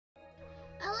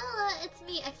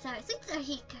it's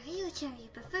me, Hikari, whichever you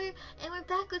prefer, and we're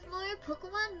back with more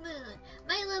Pokemon Moon.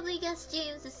 My lovely guest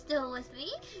James is still with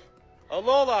me.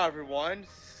 Alola, everyone.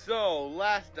 So,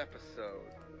 last episode.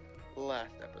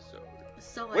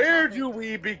 So much Where happened. do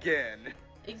we begin?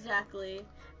 Exactly.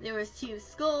 There was Team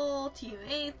Skull, Team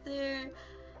Aether.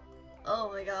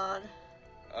 Oh my god.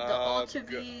 The Ultra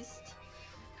Beast.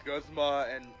 Guzma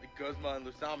and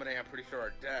Lusamine, I'm pretty sure,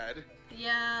 are dead.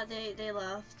 Yeah, they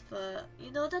left, but you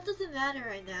know, that doesn't matter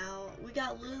right now. We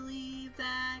got Lillie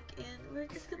back, and we're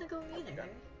just gonna go meet her.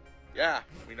 Yeah,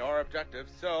 we know our objective,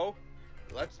 so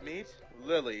let's meet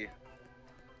Lillie.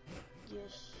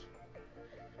 Yes.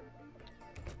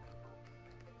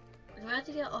 Do I have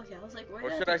to get? Okay, I was like, where do I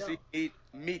Or have should to I go? say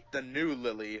meet the new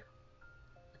Lillie?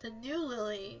 The new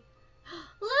Lillie.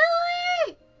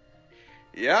 Lillie!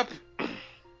 Yep.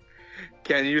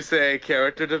 Can you say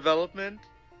character development?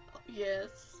 Yes.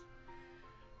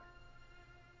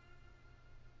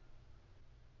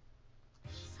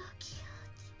 She's so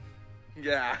cute.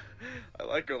 Yeah, I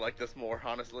like her like this more,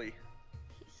 honestly.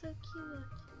 She's so cute.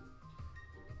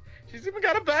 She's even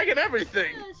got a bag and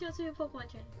everything. Yeah, she wants to be a Pokemon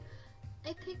trainer.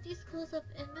 I picked these clothes up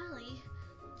in Mali.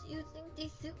 Do you think they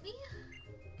suit me?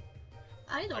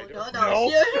 I don't know. No,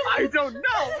 Sure. I don't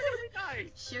know. We're gonna be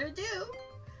nice. Sure do.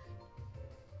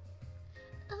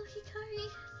 Oh, Hikari,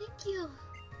 thank you.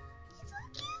 She's so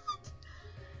cute.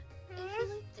 I feel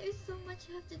like there's so much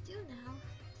I have to do now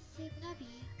to save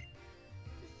Nebby,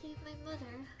 to save my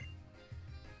mother.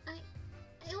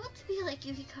 I want to be like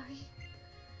you, Hikari.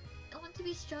 I want to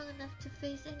be strong enough to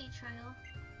face any trial.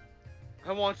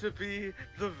 I want to be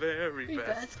the very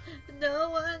best. No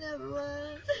one ever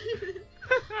was.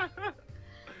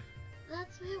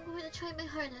 That's why I'm going to try my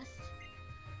hardest.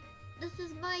 This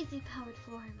is my Z-powered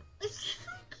form. It's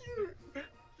so cute.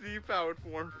 Z-powered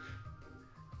form.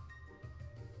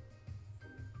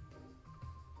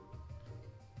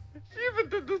 She even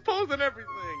did this pose and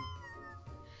everything.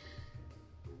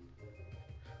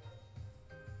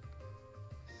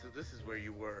 So this is where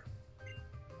you were.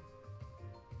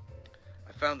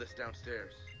 I found this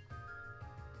downstairs.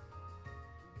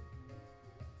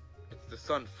 It's the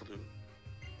Sun Flute.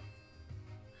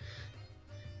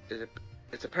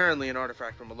 It's apparently an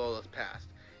artifact from Alola's past.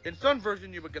 In Sun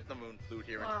version, you would get the Moon Flute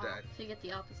here instead. So you get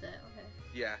the opposite, okay.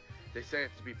 Yeah, they say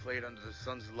it's to be played under the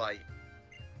sun's light.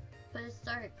 But it's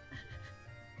dark.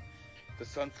 The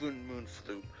Sun Flute and Moon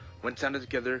Flute, when sounded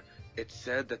together, it's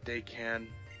said that they can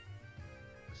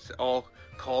all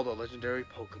call the legendary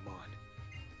Pokemon.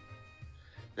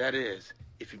 That is,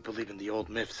 if you believe in the old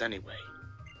myths anyway.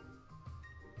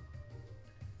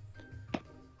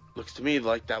 Looks to me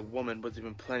like that woman was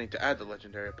even planning to add the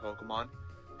legendary Pokemon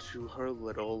to her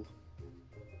little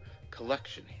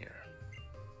collection here.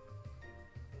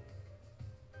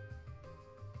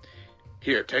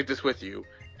 Here, take this with you.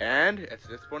 And at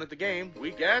this point of the game,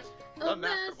 we get the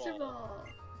Master Ball.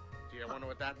 Gee, I wonder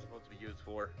what that's supposed to be used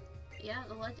for. Yeah,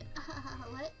 the legend.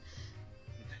 What?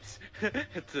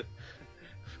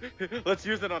 Let's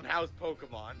use it on house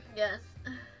Pokemon. Yes.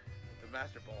 The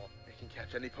Master Ball. It can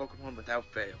catch any Pokemon without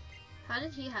fail. How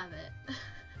did he have it?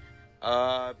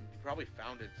 Probably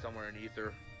found it somewhere in Ether.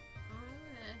 Okay.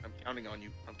 I'm counting on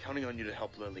you. I'm counting on you to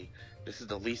help Lillie. This is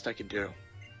the least I can do.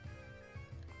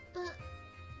 But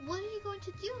what are you going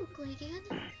to do, Gladian?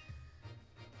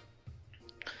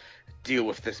 Deal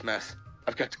with this mess.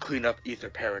 I've got to clean up Ether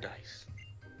Paradise.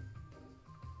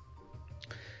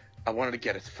 I wanted to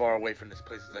get as far away from this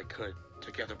place as I could,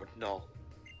 together with Null.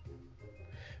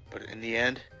 But in the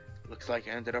end, looks like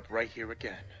I ended up right here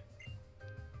again.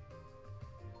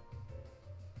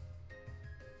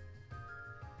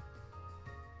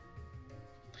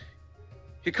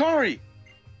 Hikari!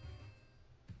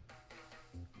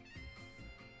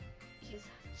 He's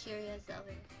cheery as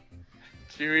ever.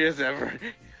 Cheery as ever.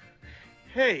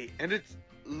 Hey, and it's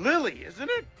Lillie, isn't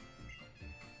it?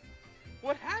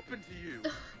 What happened to you?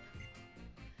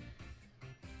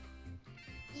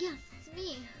 Yes, it's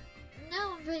me.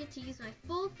 Now I'm ready to use my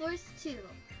full force too.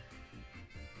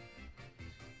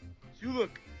 You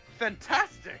look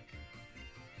fantastic.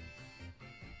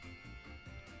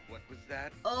 What was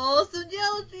that? Oh, some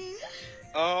jealousy.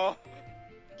 Oh.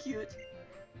 Cute.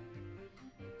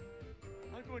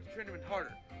 I'm going to train him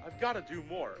harder. I've got to do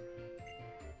more.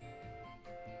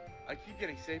 I keep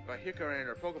getting saved by Hikari and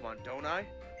her Pokemon, don't I?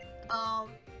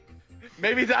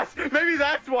 Maybe that's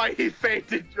why he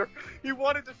fainted. He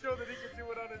wanted to show that he could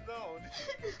do it on his own.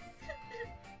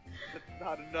 That's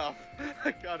not enough.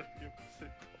 I gotta be able to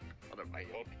save Pokemon on my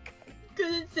own.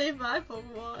 Couldn't save my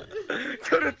Pokemon.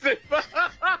 Couldn't save my...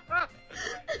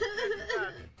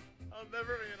 I'll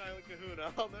never be an island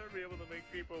kahuna. I'll never be able to make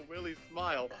people really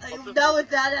smile. Not with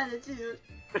that attitude.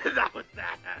 Not with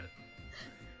that.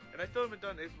 And I still haven't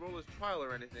done his roller's trial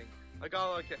or anything. I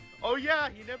got like, oh yeah,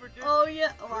 he never did. Oh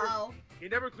yeah, wow. He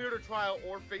never cleared a trial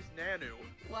or faced Nanu.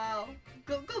 Wow.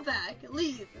 Go back.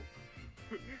 Leave.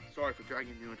 Sorry for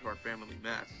dragging you into our family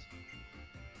mess.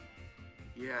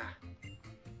 Yeah.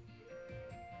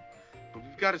 But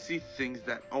we've got to see things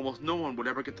that almost no one would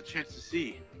ever get the chance to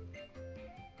see.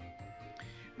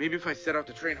 Maybe if I set out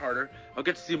to train harder, I'll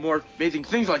get to see more amazing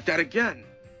things like that again.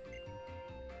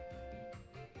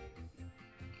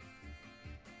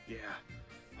 Yeah,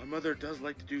 my mother does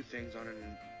like to do things on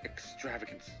an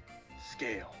extravagant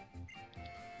scale.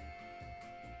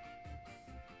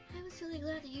 I was really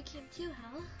glad that you came too,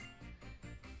 Hal.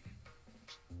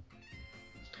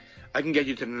 I can get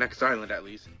you to the next island at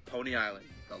least. Pony Island.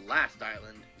 The last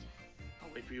island. I'll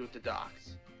wait for you at the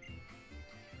docks.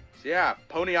 So yeah,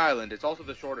 Pony Island. It's also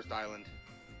the shortest island.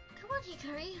 Come on,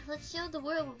 Hikari. Let's show the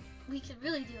world what we can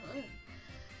really do.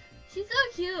 She's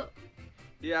so cute.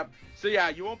 Yeah. So yeah,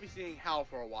 you won't be seeing Hal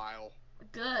for a while.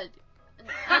 Good.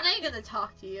 I ain't gonna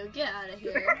talk to you. Get out of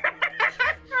here.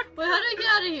 Wait, how do I get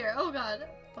out of here? Oh god.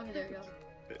 Okay, there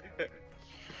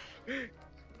we go.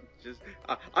 Just,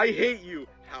 I hate you.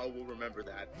 Hal will remember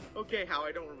that. Okay, Hal,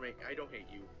 I don't hate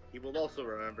you. He will also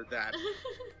remember that.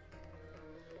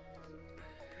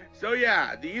 So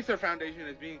yeah, the Ether Foundation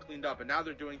is being cleaned up, and now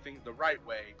they're doing things the right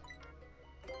way.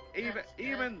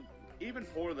 Even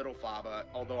poor little Faba,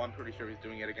 although I'm pretty sure he's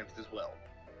doing it against his will.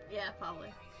 Yeah,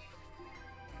 probably.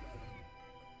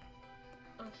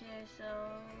 Okay, so...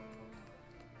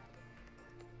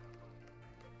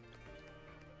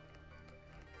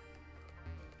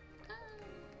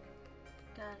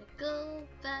 Gotta go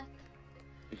back.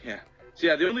 Yeah. So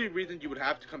yeah, the only reason you would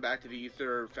have to come back to the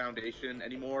Ether Foundation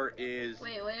anymore is...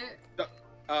 Wait, where?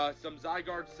 Some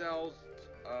Zygarde cells,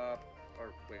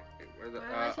 where's the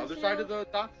Where other side of the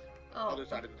docks? Oh. Other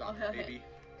side of the docks, Okay. maybe.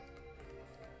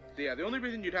 So yeah, the only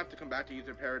reason you'd have to come back to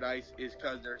Ether Paradise is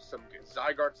because there's some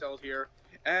Zygarde cells here,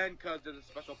 and because there's a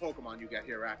special Pokemon you get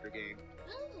here after game.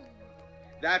 Oh.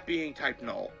 That being type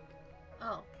Null.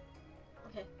 Oh.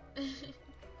 Okay.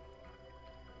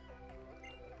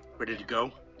 Ready to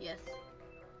go? Yes.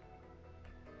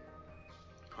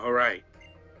 Alright.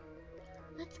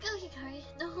 Let's go, Hikari.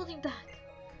 No holding back.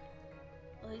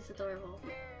 Well, he's adorable.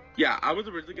 Yeah, I was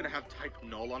originally going to have type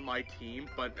Null on my team,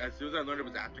 but as soon as I learned it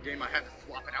was after game, I had to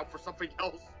swap it out for something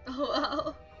else. Oh,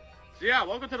 wow. So yeah,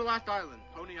 welcome to the last island,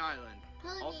 Pony Island.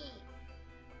 Pony. Also,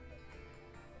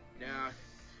 now,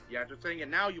 yeah, just saying it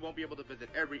now, you won't be able to visit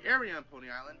every area on Pony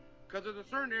Island, because there's a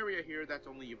certain area here that's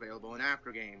only available in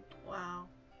after game. Wow.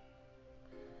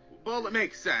 Well, it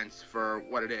makes sense for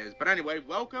what it is. But anyway,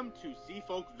 welcome to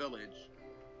Seafolk Village.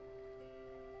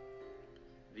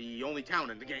 The only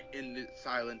town in the game,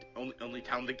 only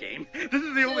town in the game. This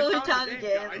is the only town in the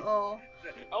game, guys. Oh.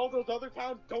 All those other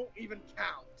towns don't even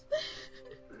count.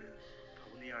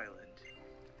 Pony Island.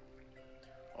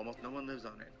 Almost no one lives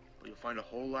on it, but you'll find a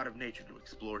whole lot of nature to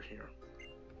explore here.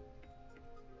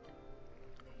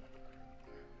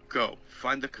 Go,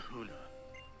 find the kahuna.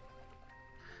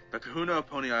 The kahuna of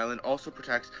Pony Island also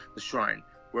protects the shrine,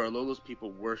 where Alola's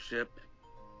people worship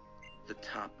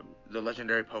the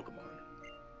legendary Pokemon.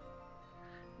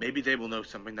 Maybe they will know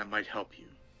something that might help you.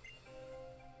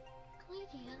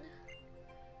 Gladian,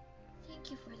 thank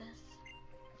you for this.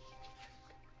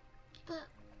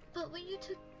 But when you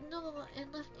took Noah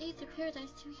and left Aether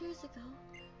Paradise 2 years ago,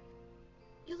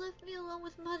 you left me alone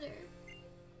with Mother.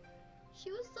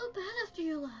 She was so bad after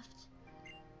you left.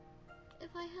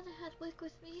 If I hadn't had Wick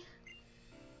with me...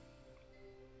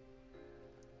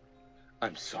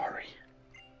 I'm sorry.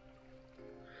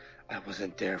 I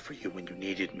wasn't there for you when you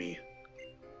needed me.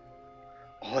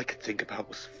 All I could think about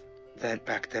was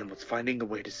back then was finding a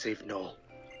way to save Null.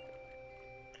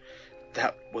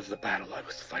 That was the battle I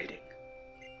was fighting.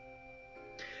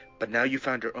 But now you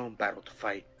found your own battle to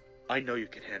fight. I know you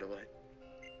can handle it.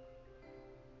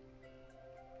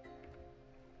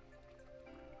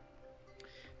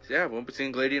 So yeah, won't be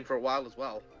seeing Gladian for a while as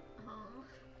well. Oh,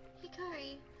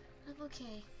 Hikari, I'm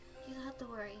okay. You don't have to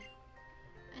worry.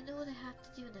 I know what I have to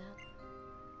do now.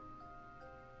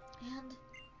 And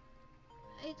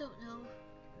I don't know.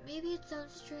 Maybe it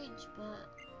sounds strange, but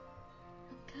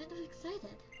I'm kind of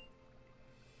excited.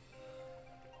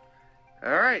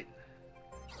 Alright.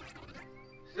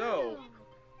 So,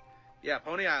 yeah,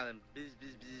 Pony Island. Biz,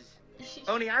 biz, biz.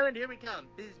 Pony Island, here we come.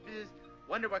 Biz, biz.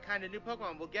 Wonder what kind of new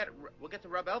Pokemon we'll get to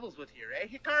rub elbows with here, eh,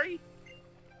 Hikari?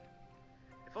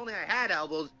 If only I had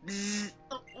elbows.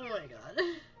 Oh my god.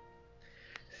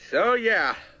 So,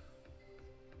 yeah.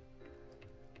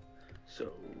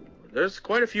 So, there's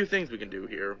quite a few things we can do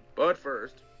here, but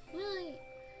first... Really?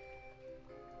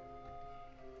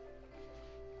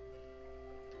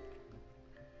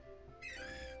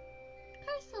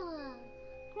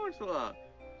 Ursula!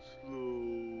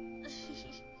 Slow.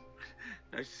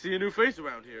 Nice to see a new face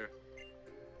around here.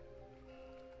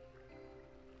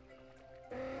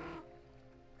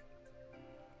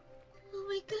 Oh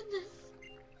my goodness.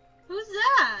 Who's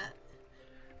that?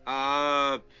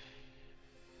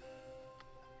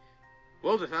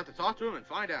 We'll just have to talk to him and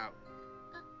find out.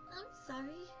 I'm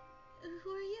sorry. Who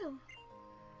are you?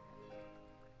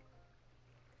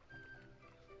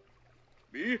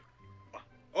 Me?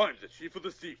 I'm the chief of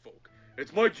the Sea Folk.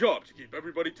 It's my job to keep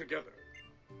everybody together.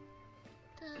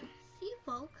 The sea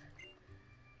folk?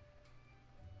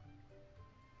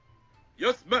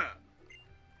 Yes, ma'am.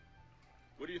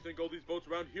 What do you think all these boats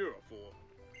around here are for?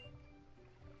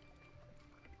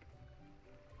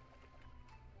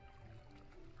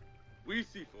 We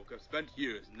sea folk have spent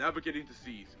years navigating the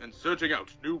seas and searching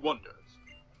out new wonders.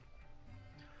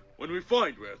 When we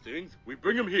find rare things, we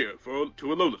bring them here to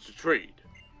Alola to trade.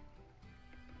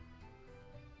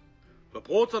 The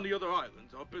ports on the other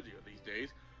islands are busier these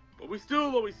days, but we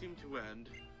still always seem to end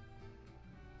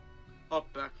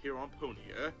up back here on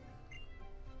Pony, eh?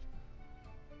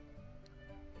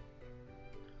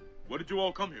 What did you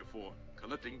all come here for?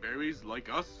 Collecting berries like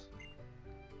us?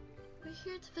 We're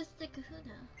here to visit the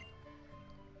Kahuna.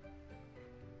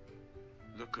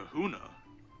 The Kahuna?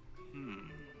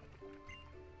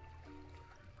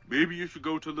 Maybe you should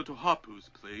go to little Hapu's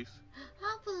place.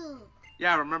 Hapu!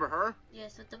 Yeah, remember her?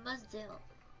 Yes, with the Mudsdale.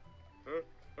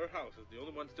 Her house is the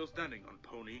only one still standing on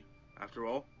Pony, after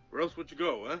all. Where else would you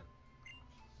go, eh?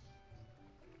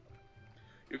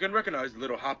 You can recognize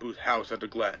little Hapu's house at a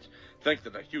glance, thanks to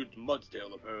that huge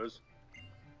Mudsdale of hers.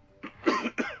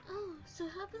 Oh, so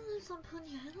Hapu lives on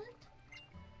Pony Island?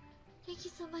 Thank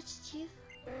you so much, Chief.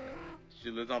 She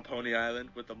lives on Pony Island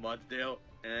with the Mudsdale,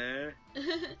 eh?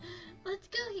 Let's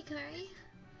go, Hikari.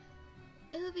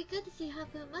 It would be good to see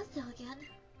Hapu and Mudsdale again.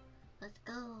 Let's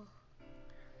go.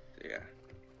 Yeah,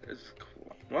 there's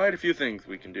quite a few things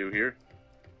we can do here.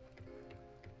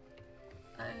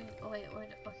 Oh wait,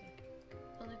 okay.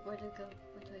 But like, where do I go?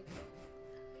 Where do I go?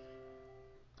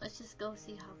 Let's just go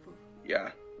see Hapu.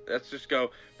 Yeah, let's just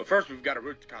go. But first, we've got a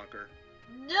route to conquer.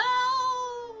 No!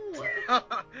 No,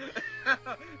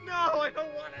 I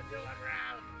don't want to do it,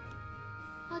 Ralph.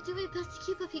 I'll do my best to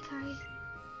keep up, Hikari.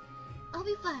 I'll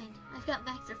be fine. I've got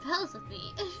Max Repels with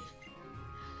me. And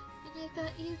I've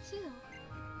got you too.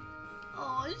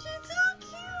 Oh, she's so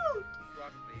cute!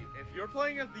 Trust me, if you're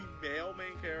playing as the male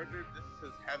main character, this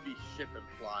is heavy ship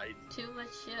implied. Too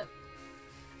much ship.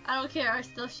 I don't care, I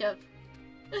still ship.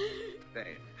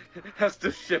 Same. That's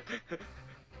the ship.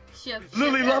 Ship.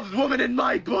 Lillie loves women in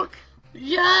my book!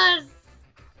 Yes!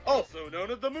 Also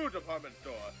known as the Moon Department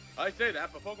Store. I say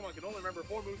that, but Pokemon can only remember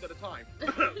 4 moves at a time.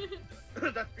 That's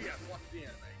BS. Watch the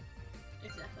anime.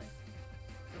 Exactly.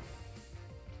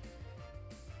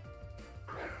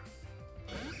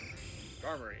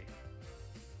 Armory.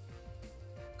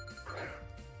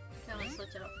 Can we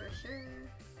switch out for sure?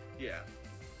 Yeah.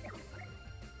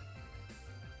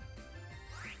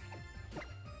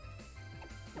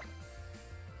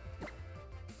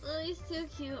 Lillie's too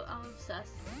cute. I'm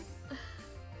obsessed.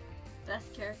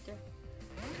 Best character.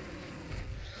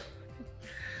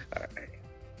 Alright.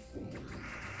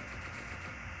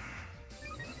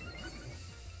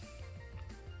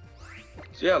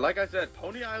 So yeah, like I said,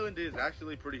 Pony Island is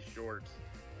actually pretty short.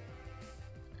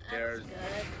 That's good.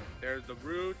 There's the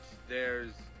route,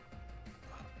 there's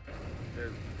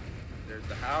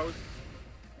the house,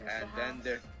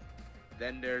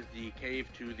 then there's the cave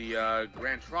to the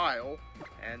Grand Trial,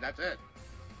 and that's it.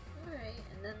 Alright,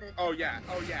 and then the... Oh yeah,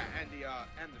 and the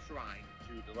shrine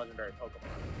to the legendary Pokemon.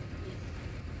 Yes.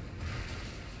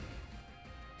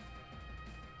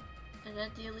 And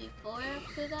then the Elite Four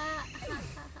after that?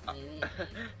 Maybe?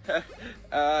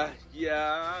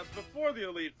 Yeah, before the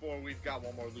Elite Four, we've got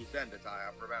one more loose end to tie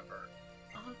up, remember.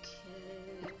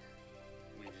 Okay.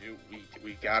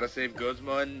 We gotta save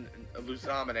Guzma and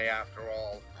Lusamine after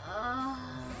all.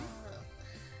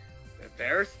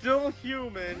 They're still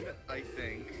human, I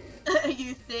think.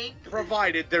 You think?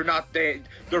 Provided they're not their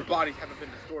bodies haven't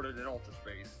been distorted in ultra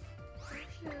space.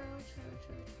 True.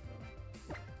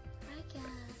 I guess.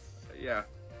 Yeah.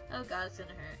 Oh god, it's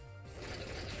gonna hurt.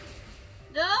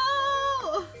 No!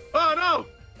 Oh no!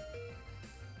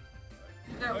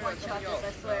 You better one-shot this,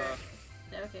 I swear.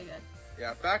 Okay, good.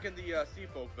 Yeah, back in the Sea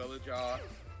Folk village,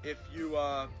 if you,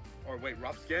 or wait,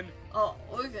 Rough Skin? Oh,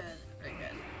 we're good. We're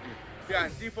good. Yeah,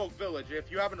 in Seafolk Village,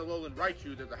 if you have an Alolan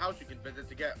Raichu, there's a house you can visit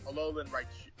to get Alolan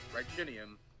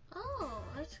Raichinium. Oh,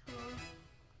 that's cool.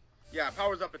 Yeah, it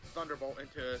powers up its Thunderbolt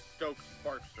into Stoked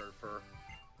Spark Surfer.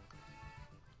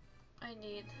 I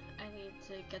need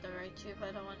to get a Raichu, but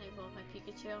I don't want to evolve my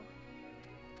Pikachu.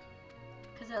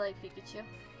 Because I like Pikachu.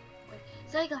 Wait,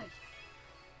 Zygarde!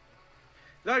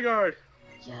 Zygarde!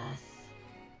 Yes.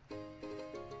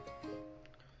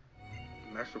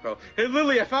 Max Repel. Hey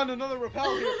Lillie, I found another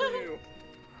Repel here for you!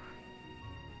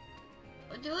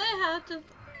 Do I have to...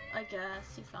 I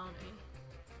guess, he found me.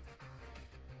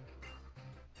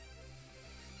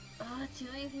 Oh, too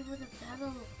many people to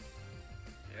battle.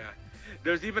 Yeah.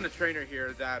 There's even a trainer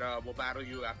here that will battle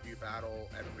you after you battle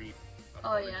every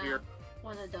opponent here.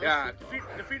 One of those people.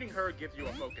 Defeating her gives you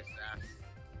a focus sash.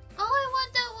 Oh, I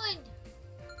want that one!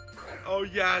 Oh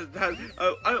yeah, that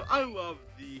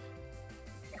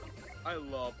I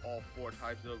love all 4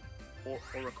 types of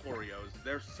Oricorios.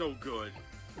 They're so good.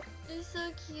 They're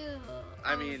so cute.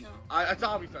 I mean, no. It's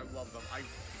obvious I love them. I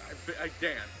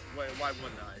dance. Why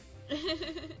wouldn't I?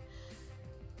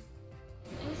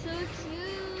 They're so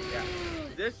cute. Yeah.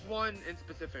 This one in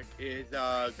specific is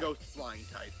Ghost Flying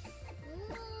type.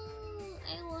 Ooh,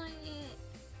 I want it.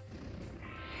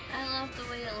 I love the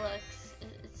way it looks.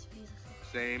 It's beautiful.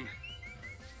 Same.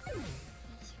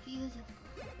 It's beautiful.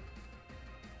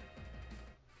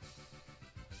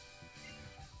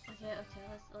 Okay,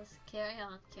 let's carry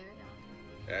on.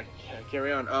 Yeah,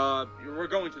 carry on. We're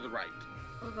going to the right.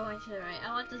 We're going to the right.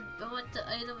 I want the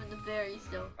item and the berries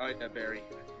though. Oh, yeah, berry.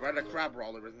 Right, a crab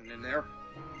roller isn't in there.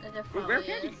 And there probably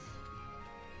is.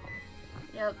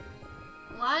 Yep.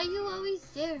 Why are you always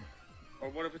there? Or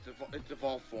what if it's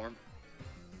evolved form?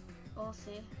 We'll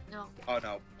see. No. Oh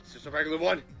no, it's just a regular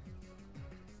one.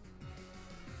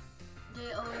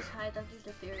 They always hide under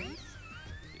the berries.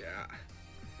 Yeah.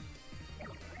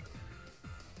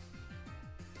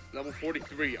 Level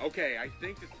 43. Okay, I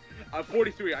think it's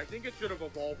 43. I think it should have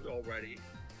evolved already.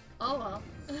 Oh well.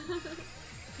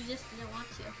 You just didn't want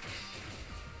to.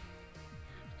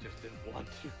 Just didn't want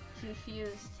to. He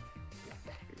refused.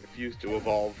 He refused to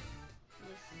evolve.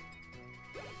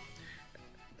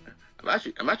 Yes.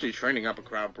 I'm actually training up a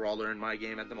crab brawler in my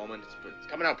game at the moment. It's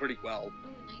coming out pretty well.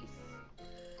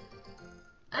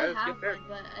 Oh, nice. I have one,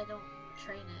 but I don't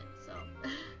train it, so.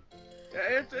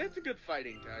 Yeah, it's a good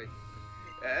fighting type.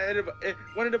 And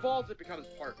when it evolves, it becomes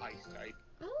part ice type.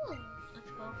 Oh,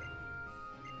 that's cool.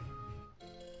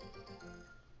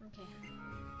 Okay.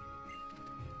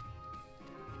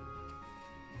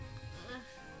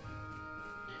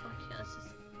 Okay, let's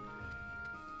just.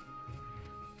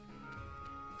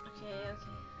 Okay.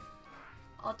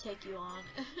 I'll take you on.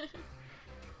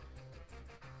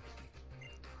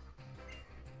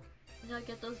 You know,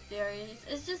 get those berries.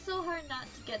 It's just so hard not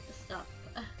to get the stuff.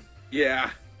 Yeah.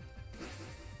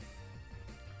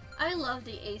 I love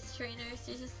the ace trainers.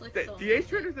 They just look so The ace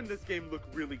trainers in this game look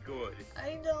really good.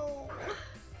 I know.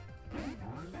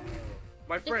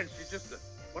 My friend,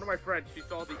 one of my friends, she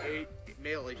saw the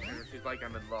male ace trainer. She's like,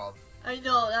 I'm in love. I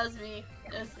know, that was me.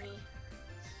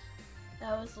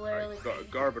 That was literally me.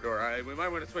 Garbodor, we might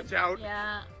want to switch out.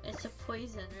 Yeah, it's a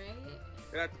poison, right?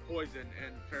 Yeah, it's poison,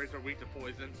 and fairies are weak to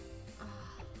poison.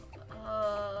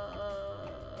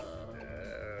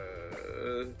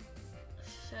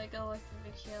 Should I go with the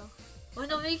Mikio? Oh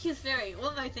no, Mikiu's fairy.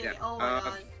 What am I thinking? Yeah, oh my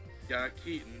god. Yeah,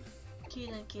 Keaton.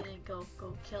 Keaton, go,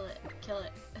 kill it.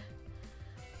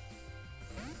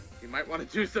 You might want to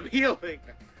do some healing.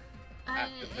 Yeah.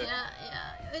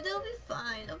 It'll be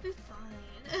fine.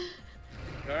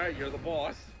 Alright, you're the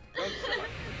boss. Don't suck.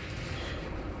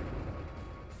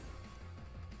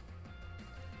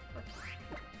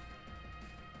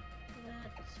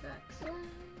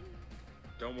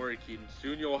 Don't worry, Keaton.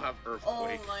 Soon you'll have Earthquake. Oh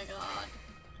my god.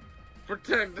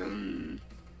 Protect them!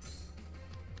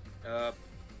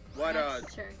 What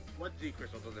Z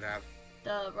crystal does it have?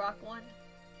 The rock one?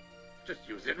 Just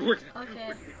use it.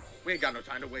 Okay. We ain't got no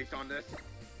time to waste on this.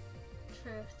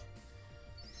 Truth.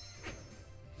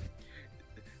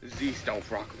 Z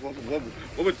Stealth Rock.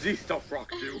 What would Z Stealth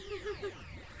Rock do?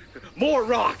 More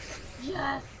rocks!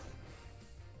 Yes!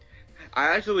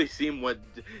 I've actually seen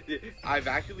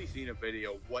a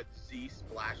video what Z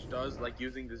Splash does, like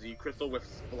using the Z Crystal with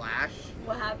Splash.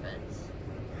 What happens?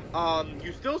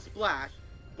 You still splash,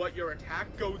 but your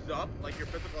attack goes up, like your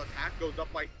physical attack goes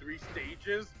up by 3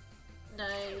 stages.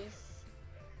 Nice.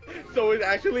 So it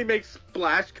actually makes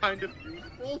Splash kind of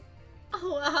useful.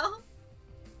 Oh wow.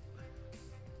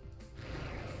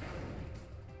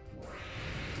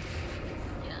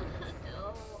 Yeah,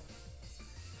 no.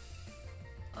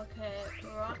 Okay,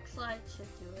 rock slide should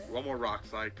do it. One more rock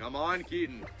slide. Come on,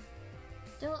 Keaton.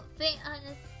 Don't faint on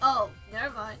us. Oh,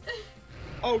 never mind.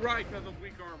 Oh, right, because of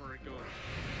weak armor it goes.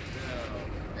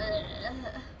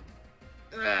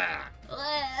 Ah.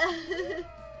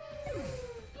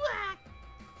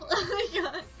 Oh my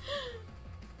god.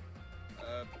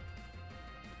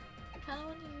 I kinda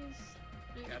wanna use...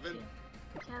 Kevin?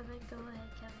 Kevin, go ahead,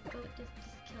 Kevin. Go, just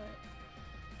kill it.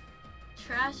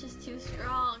 Trash is too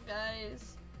strong,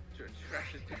 guys.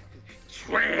 Trash is...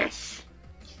 Trash!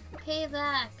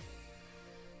 Payback.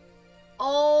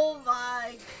 Oh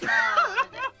my god.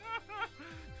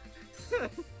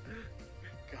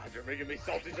 God, you're making me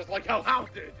salty just like how House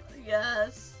did.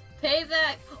 Yes.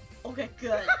 Payback. Okay,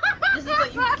 good. This is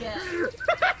what you get.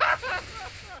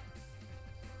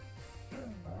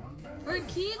 For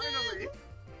Keenan.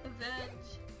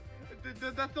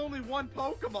 Avenge. That's only one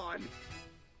Pokemon.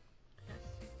 Yes.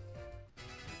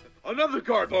 Another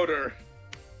card loader.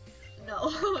 No.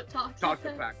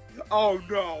 Toxapex. Oh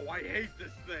no, I hate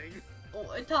this thing. Oh,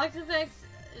 Toxapex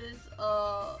is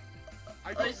I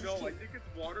don't it's know. cute. I think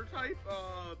it's water type.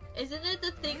 Isn't it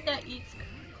the thing that eats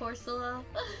Corsola?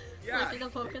 Yeah. Like in the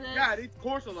Pokédex? Yeah, it eats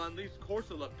Corsola and leaves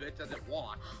Corsola bits as it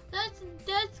walks.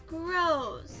 That's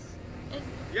gross. And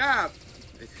Yeah.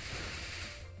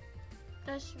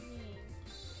 that's mean.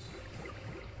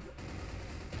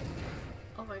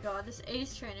 Oh my god, this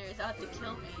Ace Trainer is out to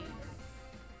kill me.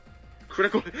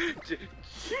 Critical.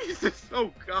 Jesus.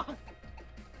 Oh god.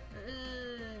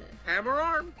 Hammer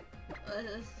arm.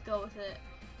 Let's go with it.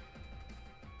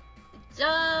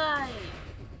 Die!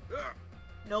 Ugh.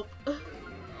 Nope. Oh,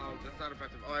 that's not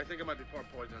effective. Oh, I think it might be part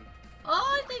poison.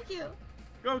 Oh, thank you.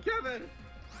 Go, Kevin.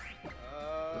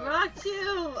 Rock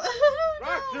 2.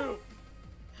 Rock No.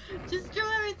 2. Just throw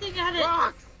everything at it.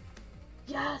 Rocks.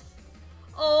 Yes.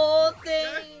 Oh,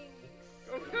 thanks. Yes.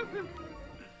 Go, Kevin.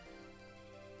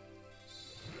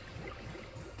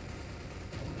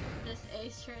 This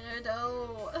Ace Trainer,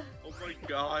 though. Oh my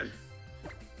god.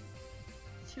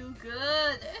 Too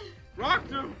good. Rock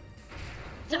 2.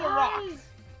 Die. Rocks.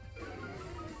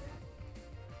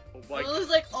 Oh my It looks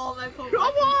like all my Pokemon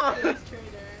Come on. eat Ace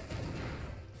Trainer.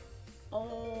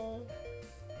 Oh.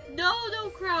 No,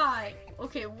 don't cry.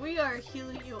 Okay, we are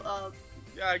healing you up.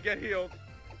 Yeah, get healed.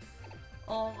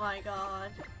 Oh my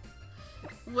god.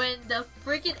 When the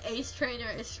freaking Ace Trainer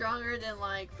is stronger than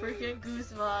like freaking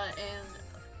Guzma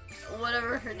and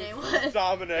whatever her name was.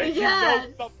 Dominic, Yes. you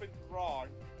know something's wrong.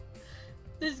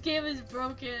 This game is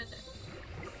broken.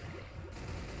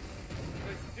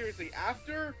 Seriously,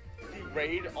 after the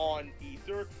raid on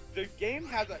Ether, the game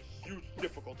has a huge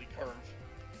difficulty curve.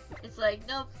 It's like,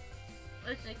 nope.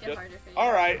 Let's make it harder for you.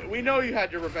 Alright, we know you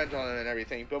had your revenge on it and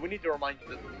everything, but we need to remind you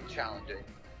that it's challenging.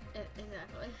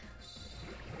 Exactly.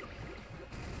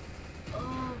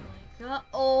 Oh my god.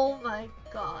 Oh my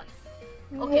god.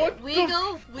 Okay, What we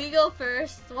the go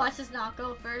first. Watch us not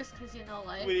go first, cause you know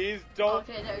like. Please don't.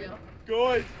 Okay, there we go.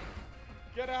 Good.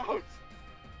 Get out.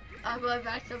 I'm going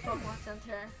back to the Pokemon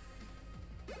Center.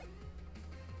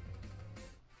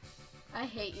 I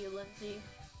hate you, Lindsay.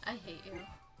 I hate you.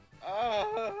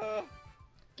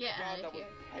 Get God, out that of was here.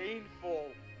 painful.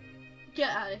 Get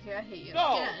out of here. I hate you.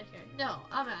 No. Get out of here. No,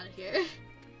 I'm out of here.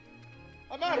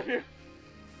 I'm out of here.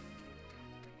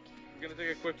 We're gonna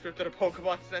take a quick trip to the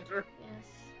Pokemon Center.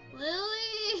 Yes.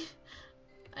 Lillie!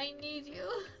 I need you.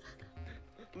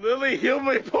 Lillie, heal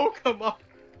my Pokemon.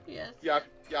 Yes. Yeah,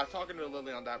 talking to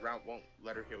Lillie on that route won't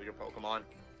let her heal your Pokemon.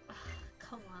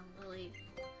 Come on, Lillie.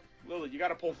 Lillie, you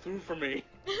gotta pull through for me.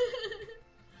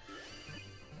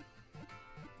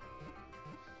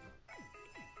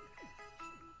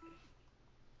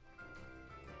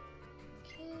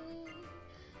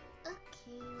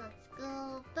 Okay, let's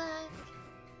go back.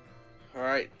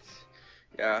 Alright.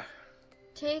 Yeah.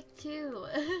 Take 2.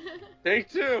 Take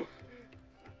 2.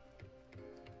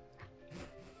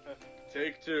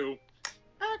 Take 2.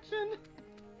 Action.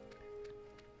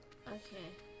 Okay.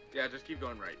 Yeah, just keep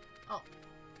going right. Oh.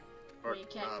 Or, You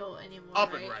can't go anymore,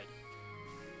 up right? and right.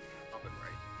 Up and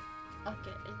right.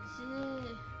 Okay.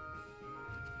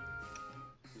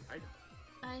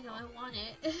 I know, I want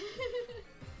it.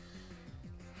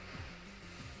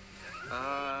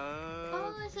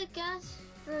 Oh, it's a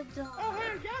Gastrodon. Oh,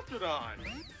 hey,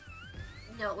 Gastrodon.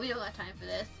 No, we don't got time for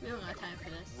this. We don't got time for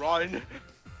this. Run.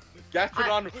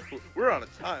 Gastrodon, we're on a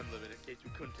time limit in case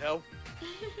you couldn't tell.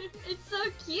 It's so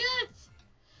cute.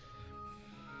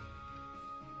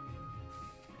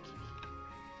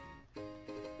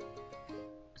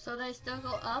 So they still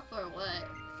go up or what?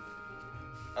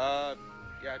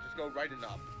 Yeah, just go right and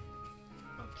up.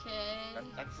 Okay.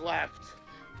 That's left.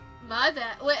 My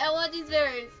bad. Wait, I want these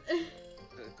berries.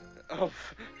 Oh.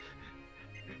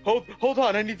 Hold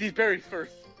on, I need these berries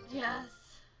first. Yes.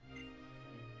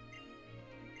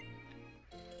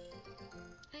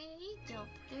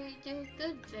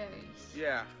 red berries.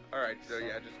 Yeah. Alright, so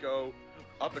yeah, just go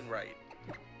up and right.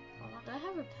 Hold on, do I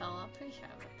have repel? I'm pretty sure I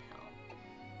have repel.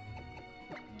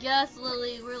 Yes,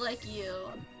 Lillie, we're like you.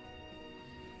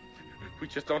 We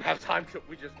just don't have time to.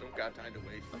 We just don't got time to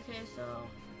waste. Okay, so.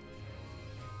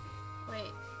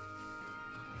 Wait.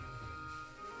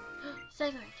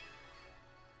 Safeguard.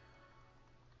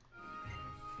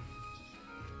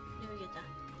 Let me get that.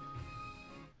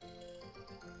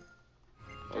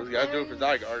 Well, we gotta do it for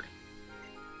Zygarde.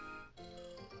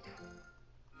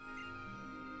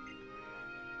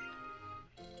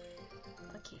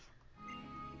 Okay.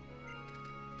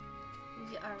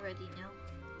 We are ready now.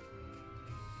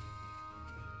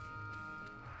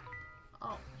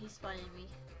 Oh, he spotted me.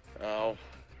 Oh.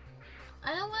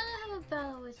 I don't want to have a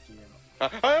battle with you.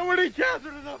 I already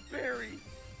gathered enough berries!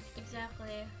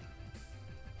 Exactly.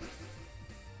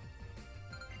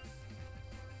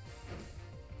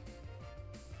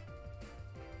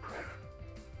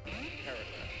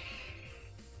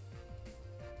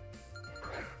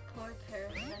 Poor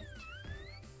parasite.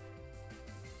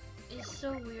 It's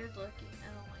so weird looking. I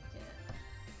don't like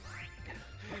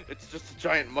it. It's just a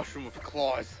giant mushroom with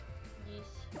claws. Yes.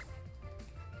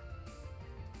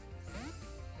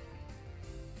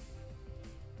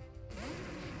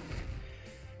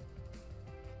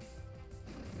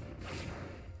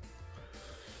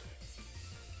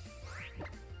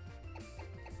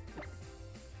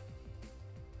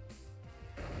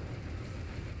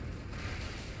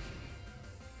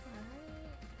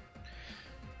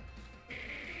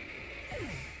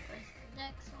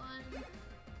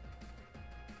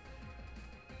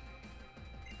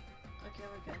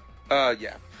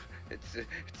 Yeah. It's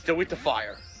still with the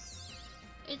fire.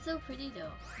 It's so pretty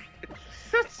though.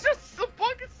 It's just the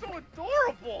bug is so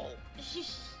adorable.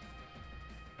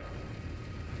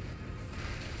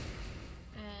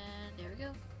 And there we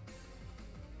go.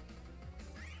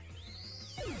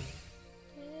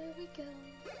 There we go.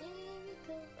 There we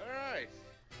go. All right.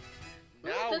 Ooh,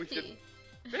 Now 50. we should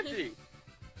 50.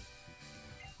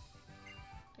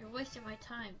 You're wasting my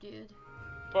time, dude.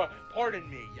 Pardon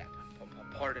me. Yeah.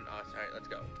 Pardon us. All right, let's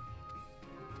go.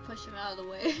 Push him out of the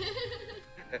way.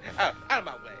 out of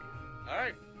my way. All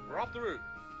right, we're off the route.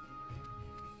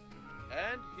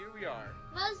 And here we are.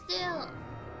 Mudsdale!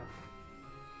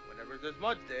 Whenever there's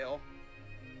Mudsdale.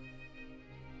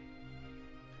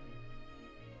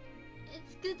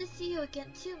 It's good to see you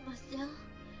again too, Mudsdale.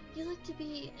 You look to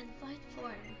be in fine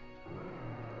form.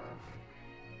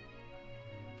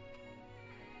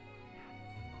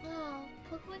 Wow,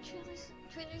 Pokemon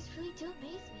trainers really do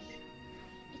amaze me.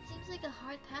 It seems like a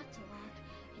hard path to walk,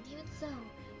 and even so,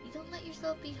 you don't let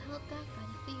yourself be held back by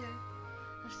the fear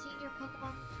of seeing your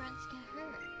Pokemon friends get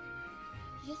hurt.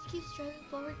 You just keep striving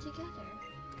forward together.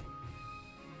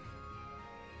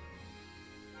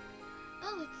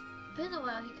 Oh, it's been a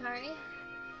while, Hikari.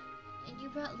 And you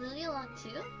brought Lillie along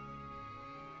too?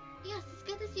 Yes, it's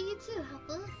good to see you too,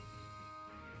 Hapu.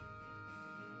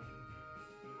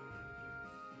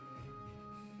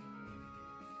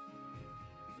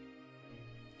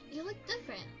 You look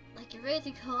different, like you're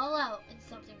ready to go all out in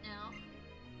something now.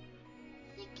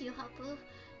 Thank you, Hapu.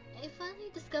 I finally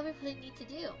discovered what I need to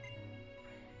do.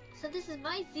 So this is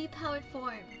my Z-powered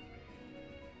form.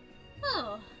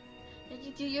 Oh, then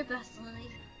you do your best, Lillie.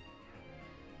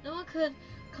 No one could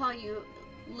call you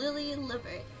Lillie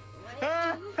Libbert,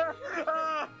 right?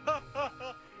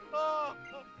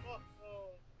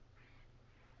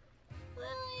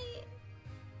 Lillie!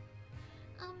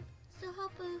 So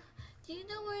Hapu, do you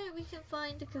know where we can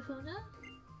find the kahuna?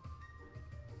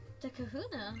 The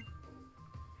kahuna?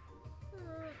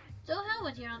 Don't have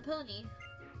one here on Pony.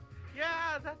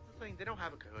 Yeah, that's the thing. They don't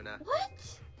have a kahuna.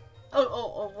 What?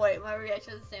 Oh, wait, my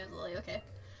reaction is the same as Lillie, okay.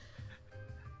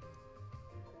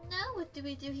 Now what do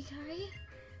we do, Hikari?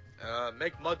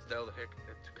 Make Mudsdale the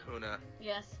kahuna.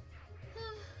 Yes.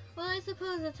 Well, I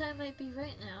suppose the time might be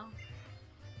right now.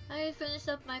 I finished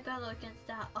up my battle against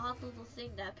that odd little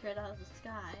thing that appeared out of the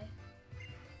sky.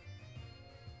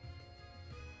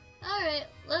 Alright,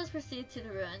 let's proceed to the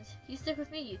ruins. You stick with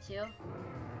me, you two.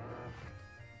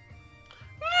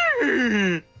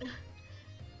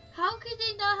 How could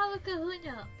they not have a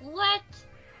kahuna? What?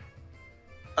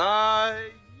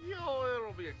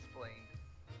 It'll be explained.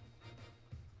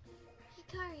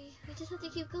 Hikari, we just have to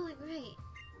keep going, right?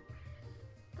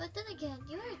 But then again,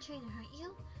 you are a trainer, aren't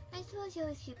you? I suppose you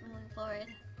always keep moving forward.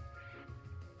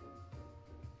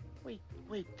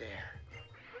 Wait there.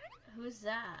 Who's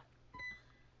that?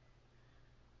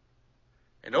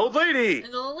 An old lady!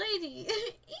 An old lady!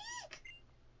 Eek!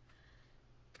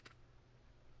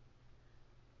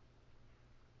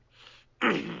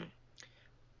 I'm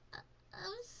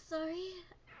sorry.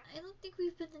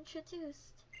 been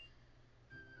introduced.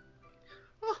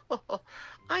 Oh,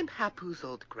 I'm Hapu's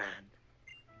old gran.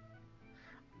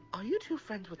 Are you two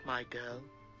friends with my girl?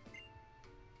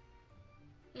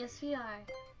 Yes, we are.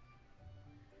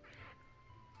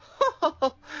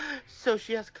 So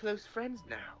she has close friends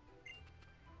now.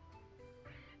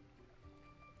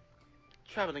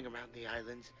 Traveling around the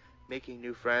islands, making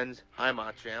new friends. Hi,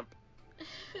 Machamp.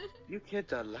 You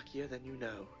kids are luckier than you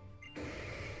know.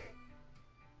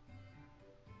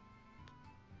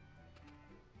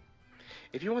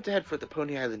 If you want to head for the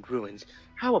Pony Island ruins,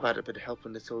 how about a bit of help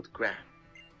from this old gran?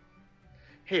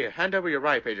 Here, hand over your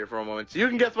ride pager for a moment so you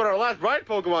can guess what our last ride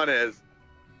Pokemon is!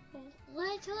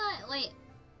 Wait,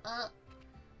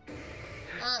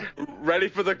 Ready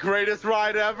for the greatest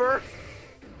ride ever?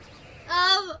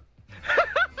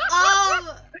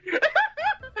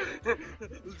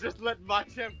 Just let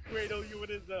Machamp cradle you in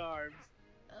his arms.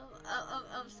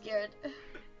 I'm scared.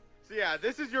 So yeah,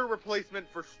 this is your replacement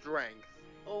for strength.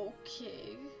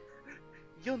 Okay.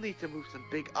 You'll need to move some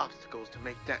big obstacles to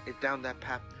make it down that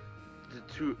path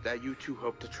that you two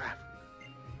hope to travel.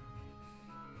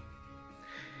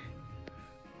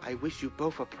 I wish you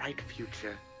both a bright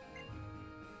future.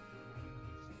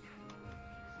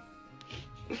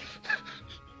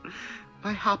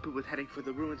 My Hapu was heading for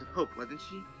the ruins of Hope, wasn't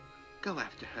she? Go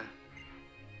after her.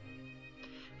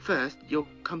 First, you'll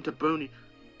come to Pony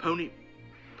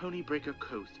Breaker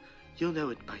Coast. You'll know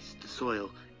it by the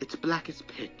soil. It's black as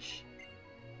pitch.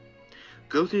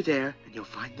 Go through there, and you'll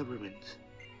find the ruins.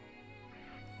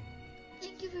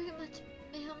 Thank you very much,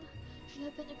 ma'am. You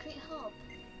have been a great help.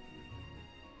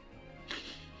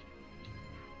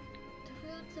 The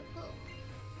ruins of Hope.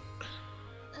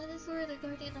 That is where the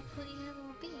Guardian of Pony Island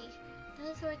will be.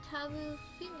 That is where Tabu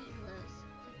Fini lives.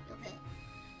 Okay,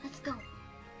 let's go.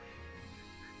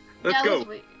 Let's go.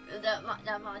 That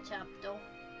Machamp, though.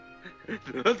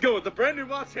 Let's go with the brand new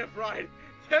Machamp ride.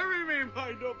 Carry me,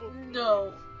 my noble.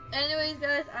 No. Anyways,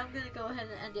 guys, I'm gonna go ahead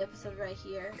and end the episode right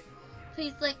here.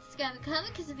 Please like, subscribe, and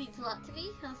comment because it means a lot to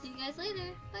me. I'll see you guys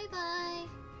later. Bye bye.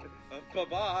 Bye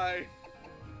bye.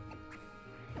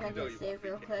 I'm gonna save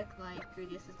real quick. My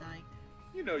Gradius is dying.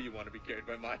 You know you want to be carried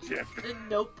by Machamp.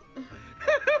 Nope.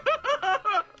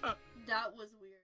 That was weird.